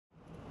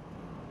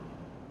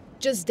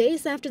Just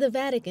days after the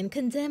Vatican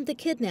condemned the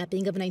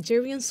kidnapping of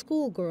Nigerian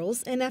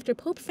schoolgirls and after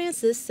Pope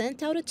Francis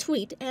sent out a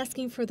tweet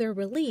asking for their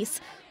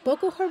release,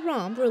 Boko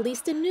Haram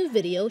released a new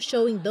video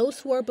showing those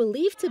who are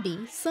believed to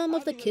be some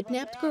of the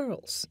kidnapped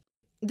girls.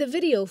 The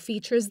video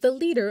features the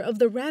leader of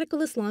the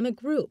radical Islamic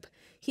group.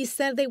 He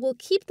said they will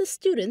keep the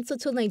students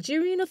until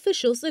Nigerian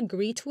officials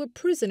agree to a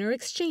prisoner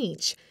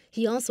exchange.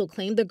 He also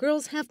claimed the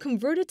girls have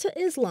converted to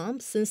Islam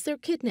since their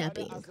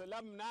kidnapping.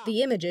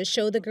 The images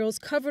show the girls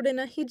covered in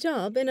a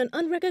hijab in an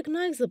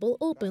unrecognizable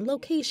open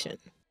location.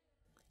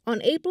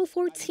 On April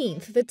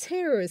 14th, the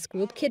terrorist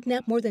group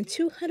kidnapped more than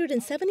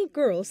 270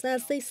 girls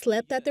as they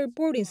slept at their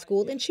boarding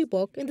school in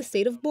Chibok in the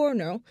state of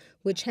Borno,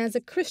 which has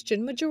a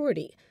Christian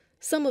majority.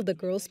 Some of the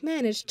girls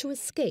managed to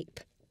escape.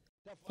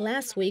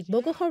 Last week,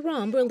 Boko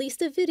Haram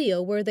released a video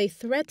where they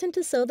threatened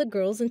to sell the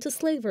girls into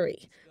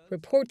slavery.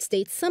 Reports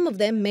state some of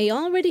them may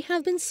already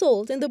have been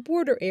sold in the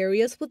border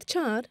areas with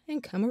Chad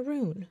and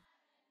Cameroon.